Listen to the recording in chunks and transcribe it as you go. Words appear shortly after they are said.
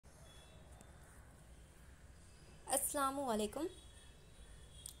Assalamu alaikum.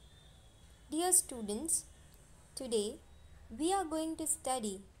 Dear students, today we are going to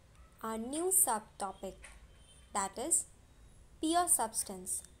study our new subtopic, that is pure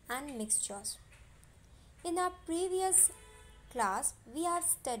substance and mixtures. In our previous class, we have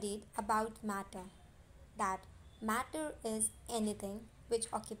studied about matter, that matter is anything which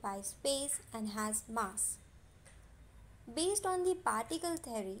occupies space and has mass. Based on the particle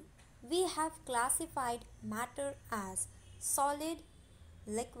theory, we have classified matter as solid,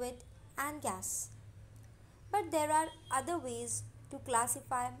 liquid, and gas. But there are other ways to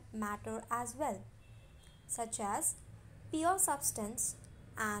classify matter as well, such as pure substance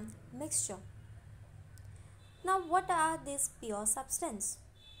and mixture. Now, what are these pure substance?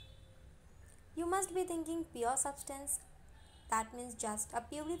 You must be thinking pure substance, that means just a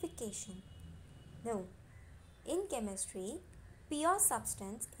purification. No. In chemistry, pure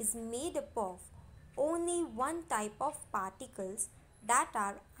substance is made up of only one type of particles that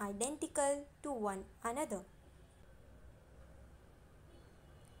are identical to one another.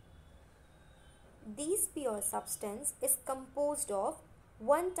 This pure substance is composed of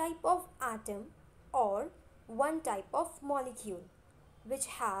one type of atom or one type of molecule which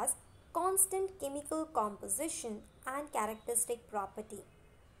has constant chemical composition and characteristic property.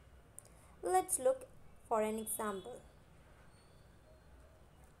 Let's look for an example.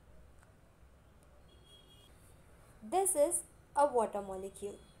 This is a water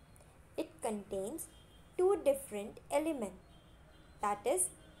molecule. It contains two different elements, that is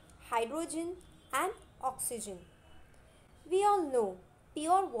hydrogen and oxygen. We all know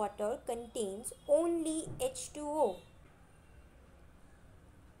pure water contains only H2O.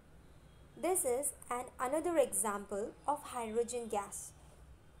 This is another example of hydrogen gas.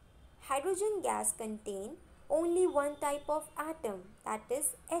 Hydrogen gas contains only one type of atom, that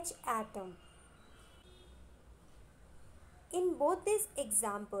is H atom. In both these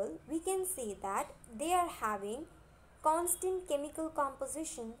examples, we can see that they are having constant chemical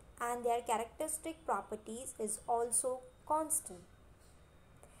composition and their characteristic properties is also constant.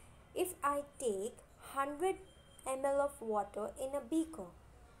 If I take 100 ml of water in a beaker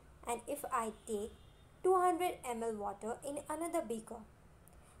and if I take 200 ml water in another beaker,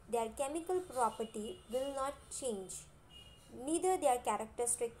 their chemical property will not change. Neither their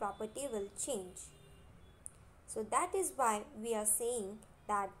characteristic property will change. So that is why we are saying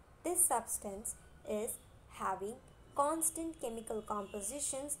that this substance is having constant chemical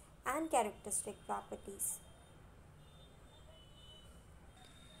compositions and characteristic properties.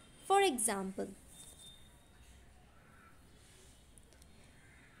 For example,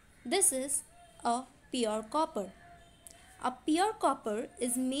 this is a pure copper. A pure copper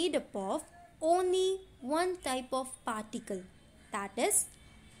is made up of only one type of particle, that is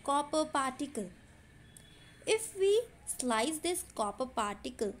copper particle. If we slice this copper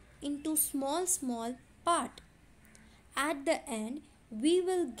particle into small part, at the end we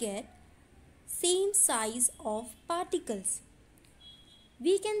will get same size of particles.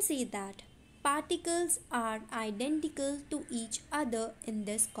 We can say that particles are identical to each other in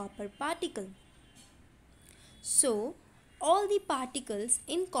this copper particle. So, all the particles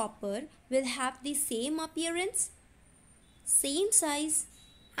in copper will have the same appearance, same size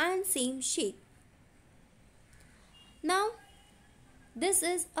and same shape. Now, this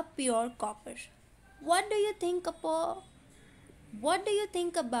is a pure copper. What do you think about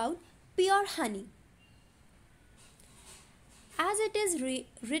pure honey? As it is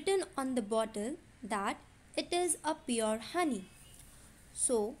written on the bottle that it is a pure honey.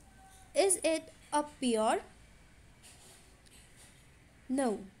 So, is it a pure?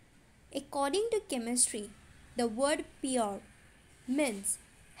 No. According to chemistry, the word pure means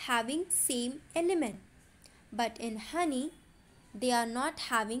having same element. But in honey, they are not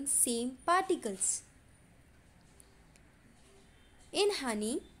having same particles. In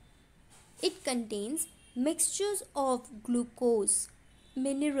honey, it contains mixtures of glucose,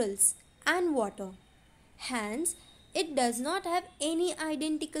 minerals and water. Hence, it does not have any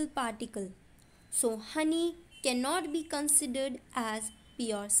identical particle. So, honey cannot be considered as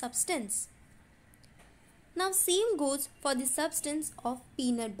pure substance. Now, same goes for the substance of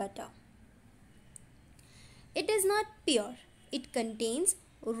peanut butter. It is not pure. It contains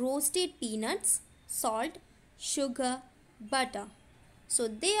roasted peanuts, salt, sugar, butter. So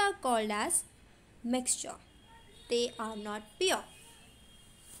they are called as mixture. They are not pure.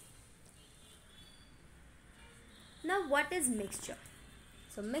 Now what is mixture?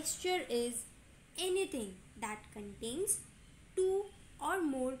 So mixture is anything that contains two or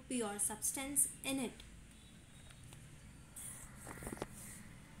more pure substance in it.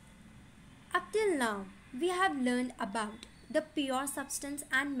 Up till now, we have learned about the pure substance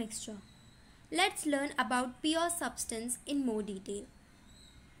and mixture. Let's learn about pure substance in more detail.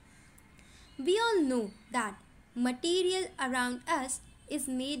 We all know that material around us is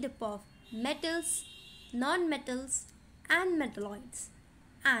made up of metals, non-metals and metalloids,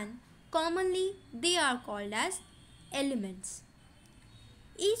 and commonly they are called as elements.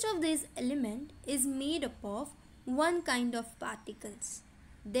 Each of these elements is made up of one kind of particles.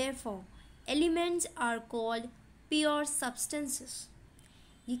 Therefore, elements are called pure substances.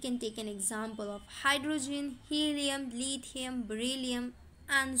 You can take an example of hydrogen, helium, lithium, beryllium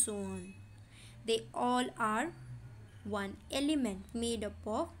and so on. They all are one element made up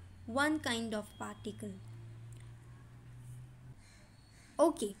of one kind of particle.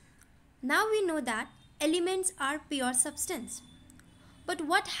 Okay, now we know that elements are pure substance. But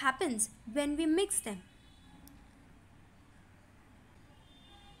what happens when we mix them?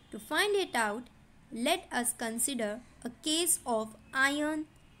 To find it out, let us consider a case of iron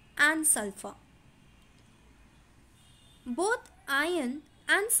and sulfur. Both iron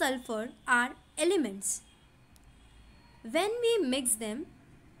and sulfur are elements. When we mix them,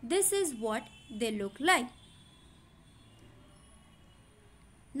 this is what they look like.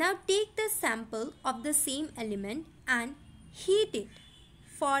 Now take the sample of the same element and heat it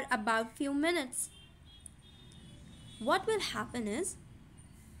for about few minutes. What will happen is,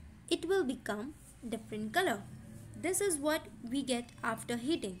 it will become different color. This is what we get after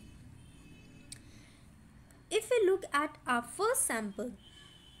heating. If we look at our first sample,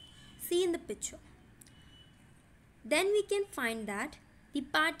 see in the picture, then we can find that the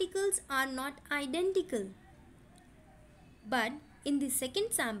particles are not identical. But in the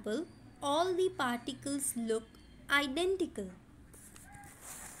second sample, all the particles look identical.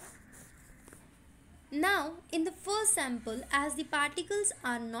 Now, in the first sample, as the particles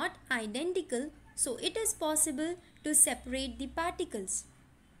are not identical, so it is possible to separate the particles.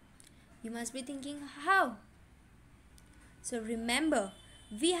 You must be thinking, how? So remember,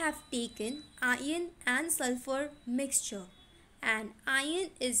 we have taken iron and sulfur mixture, and iron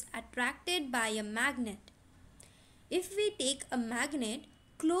is attracted by a magnet. If we take a magnet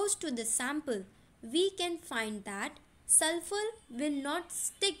close to the sample, we can find that sulfur will not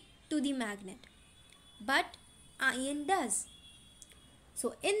stick to the magnet, but iron does.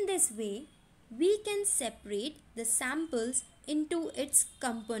 So in this way, we can separate the samples into its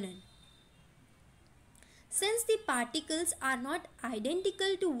component. Since the particles are not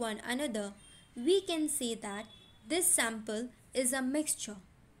identical to one another, we can say that this sample is a mixture.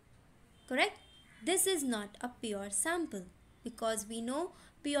 Correct? This is not a pure sample, because we know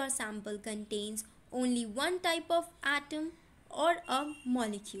pure sample contains only one type of atom or a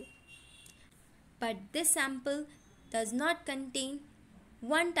molecule. But this sample does not contain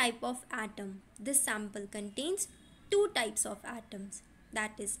one type of atom. This sample contains two types of atoms,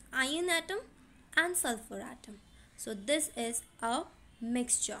 that is iron atom and sulfur atom. So this is a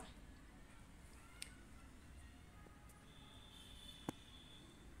mixture.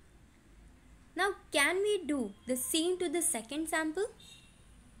 Now can we do the same to the second sample?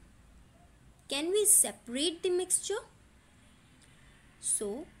 Can we separate the mixture?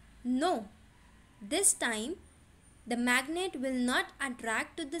 So no. This time the magnet will not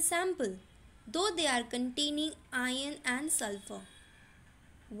attract to the sample, though they are containing iron and sulfur.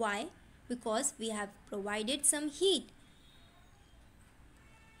 Why? Because we have provided some heat.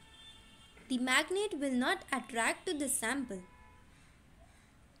 The magnet will not attract to the sample.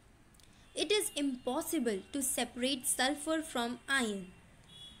 It is impossible to separate sulfur from iron.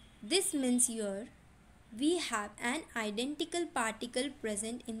 This means here we have an identical particle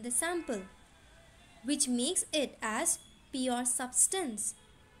present in the sample, which makes it as pure substance.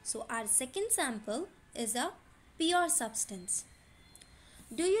 So our second sample is a pure substance.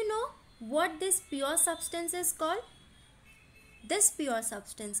 Do you know what this pure substance is called? This pure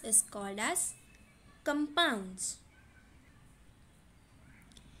substance is called as compounds.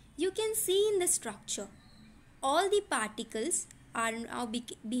 You can see in the structure, all the particles are now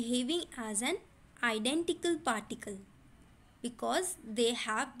behaving as an identical particle because they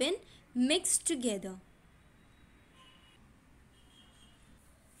have been mixed together.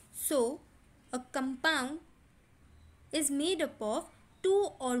 So, a compound is made up of two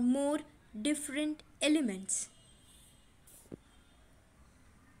or more different elements.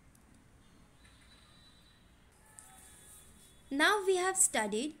 Now we have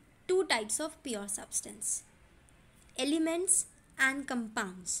studied two types of pure substance, elements and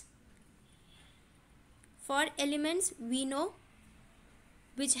compounds. For elements, we know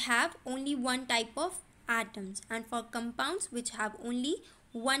which have only one type of atoms, and for compounds which have only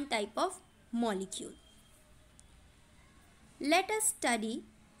one type of molecule. let us study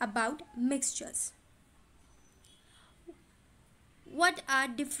about mixtures. What are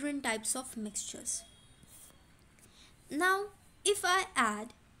different types of mixtures? Now, if I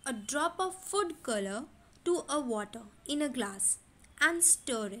add a drop of food color to a water in a glass and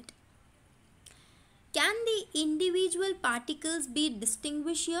stir it, can the individual particles be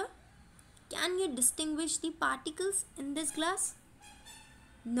distinguished here? Can you distinguish the particles in this glass?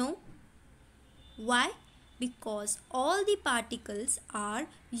 No. Why? Because all the particles are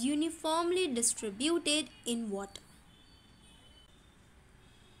uniformly distributed in water.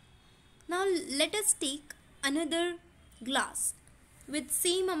 Now let us take another glass with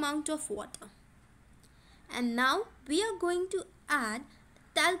same amount of water. And now we are going to add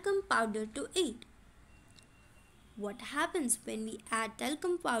talcum powder to it. What happens when we add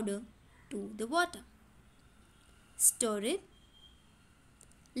talcum powder to the water? Stir it.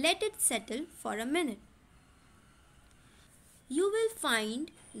 Let it settle for a minute. You will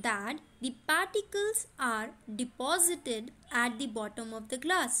find that the particles are deposited at the bottom of the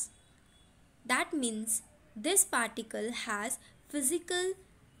glass. That means this particle has physical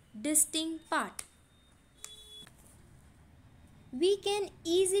distinct part. We can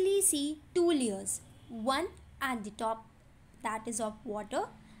easily see two layers, one at the top, that is of water,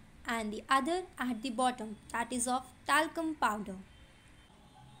 and the other at the bottom, that is of talcum powder.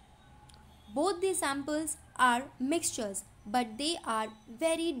 Both the samples are mixtures, but they are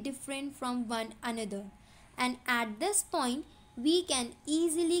very different from one another. And at this point, we can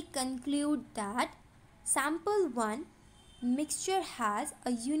easily conclude that sample 1 mixture has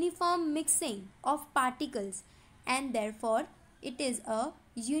a uniform mixing of particles and therefore it is a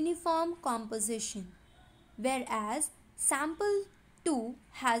uniform composition, whereas sample 2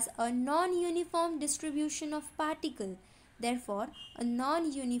 has a non-uniform distribution of particle, therefore a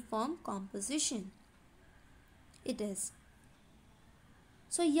non-uniform composition. It is.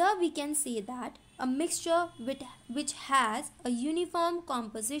 So here we can say that a mixture which has a uniform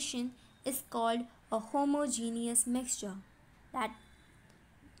composition is called a homogeneous mixture,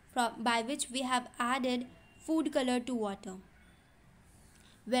 by which we have added food color to water.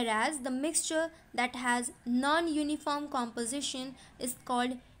 Whereas the mixture that has non-uniform composition is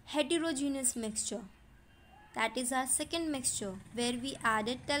called heterogeneous mixture. That is our second mixture where we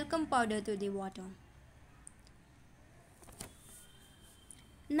added talcum powder to the water.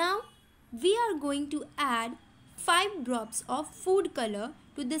 Now we are going to add 5 drops of food color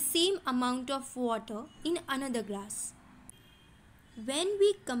to the same amount of water in another glass. When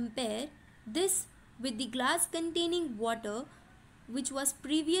we compare this with the glass containing water which was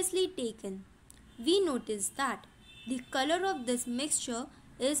previously taken, we notice that the color of this mixture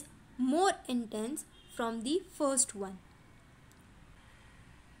is more intense from the first one,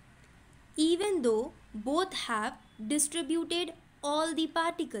 even though both have distributed all the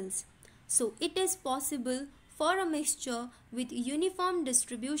particles. So it is possible for a mixture with uniform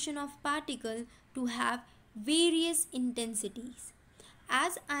distribution of particle to have various intensities.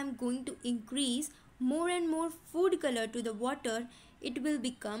 As I am going to increase more and more food color to the water, it will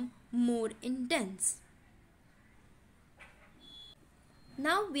become more intense.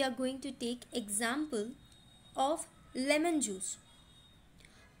 Now we are going to take example of lemon juice.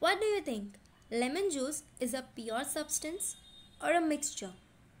 What do you think? Lemon juice is a pure substance or a mixture?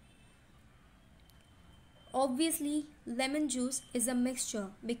 Obviously, lemon juice is a mixture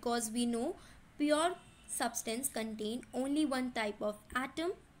because we know pure substance contain only one type of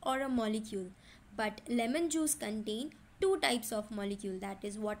atom or a molecule. But lemon juice contain two types of molecule, that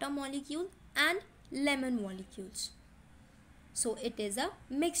is water molecule and lemon molecules. So it is a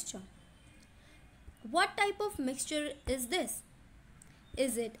mixture. What type of mixture is this?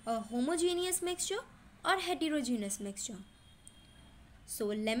 Is it a homogeneous mixture or heterogeneous mixture? So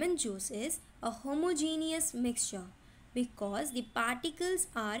lemon juice is a homogeneous mixture because the particles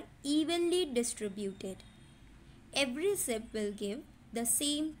are evenly distributed. Every sip will give the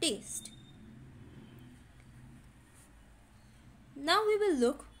same taste. Now we will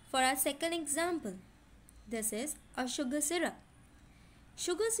look for our second example. This is a sugar syrup.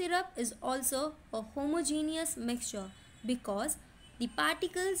 Sugar syrup is also a homogeneous mixture because the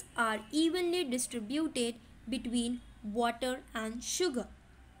particles are evenly distributed between water and sugar.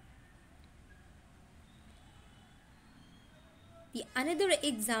 The another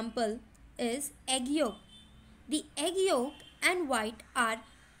example is egg yolk. The egg yolk and white are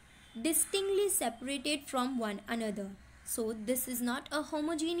distinctly separated from one another. So this is not a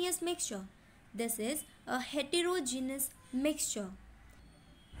homogeneous mixture. This is a heterogeneous mixture.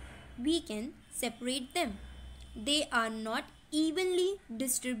 We can separate them. They are not evenly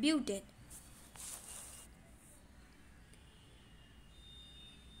distributed.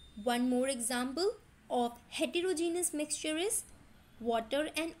 One more example of heterogeneous mixture is water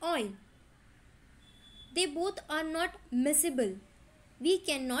and oil. They both are not miscible. We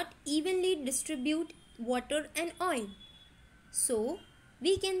cannot evenly distribute water and oil. So,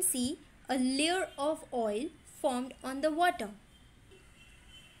 we can see a layer of oil formed on the water.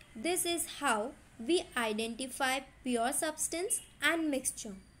 This is how we identify pure substance and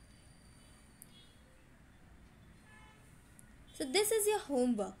mixture. So this is your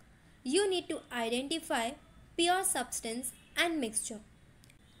homework. You need to identify pure substance and mixture.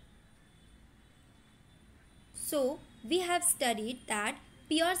 So we have studied that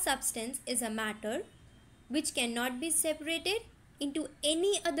pure substance is a matter which cannot be separated into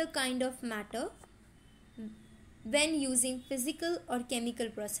any other kind of matter when using physical or chemical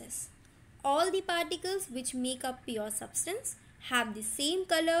process. All the particles which make up pure substance have the same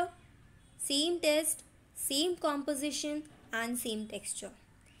color, same taste, same composition and same texture.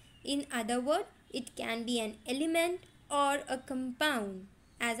 In other words, it can be an element or a compound,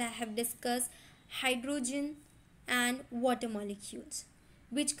 as I have discussed hydrogen and water molecules,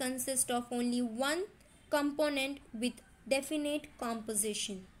 which consist of only one component with definite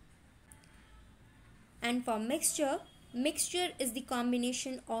composition. And for mixture is the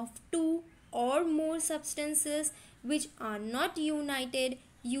combination of two or more substances which are not united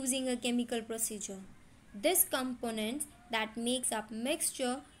using a chemical procedure. These components that makes up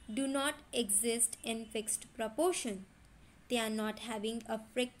mixture do not exist in fixed proportion. They are not having a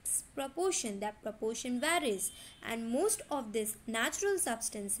fixed proportion. That proportion varies, and most of these natural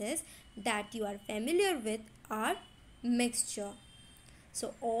substances that you are familiar with are mixture.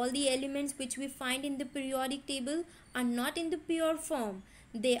 So all the elements which we find in the periodic table are not in the pure form.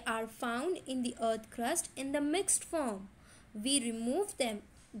 They are found in the earth crust in the mixed form. We remove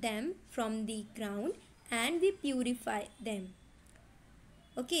them from the ground and we purify them.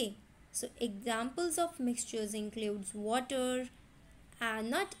 Okay, so examples of mixtures includes water.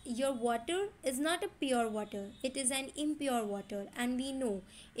 Not your water is not a pure water, it is an impure water, and we know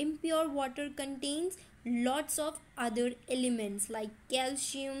impure water contains lots of other elements like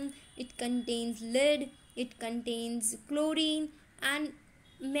calcium, it contains lead, it contains chlorine and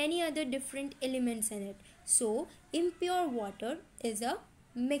many other different elements in it. So impure water is a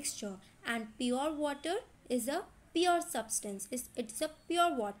mixture and pure water is a pure substance. It's a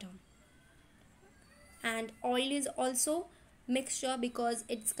pure water. And oil is also mixture because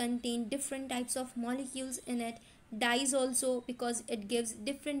it's contain different types of molecules in it. Dyes also because it gives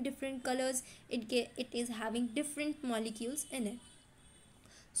different colors. It is having different molecules in it.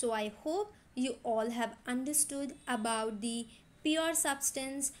 So I hope you all have understood about the pure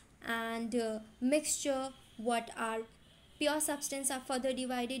substance and mixture. What are pure substance are further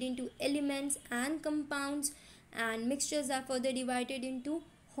divided into elements and compounds, and mixtures are further divided into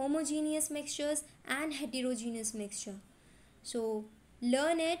homogeneous mixtures and heterogeneous mixture. So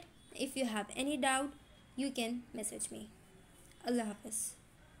learn it. If you have any doubt, you can message me. Allah Hafiz.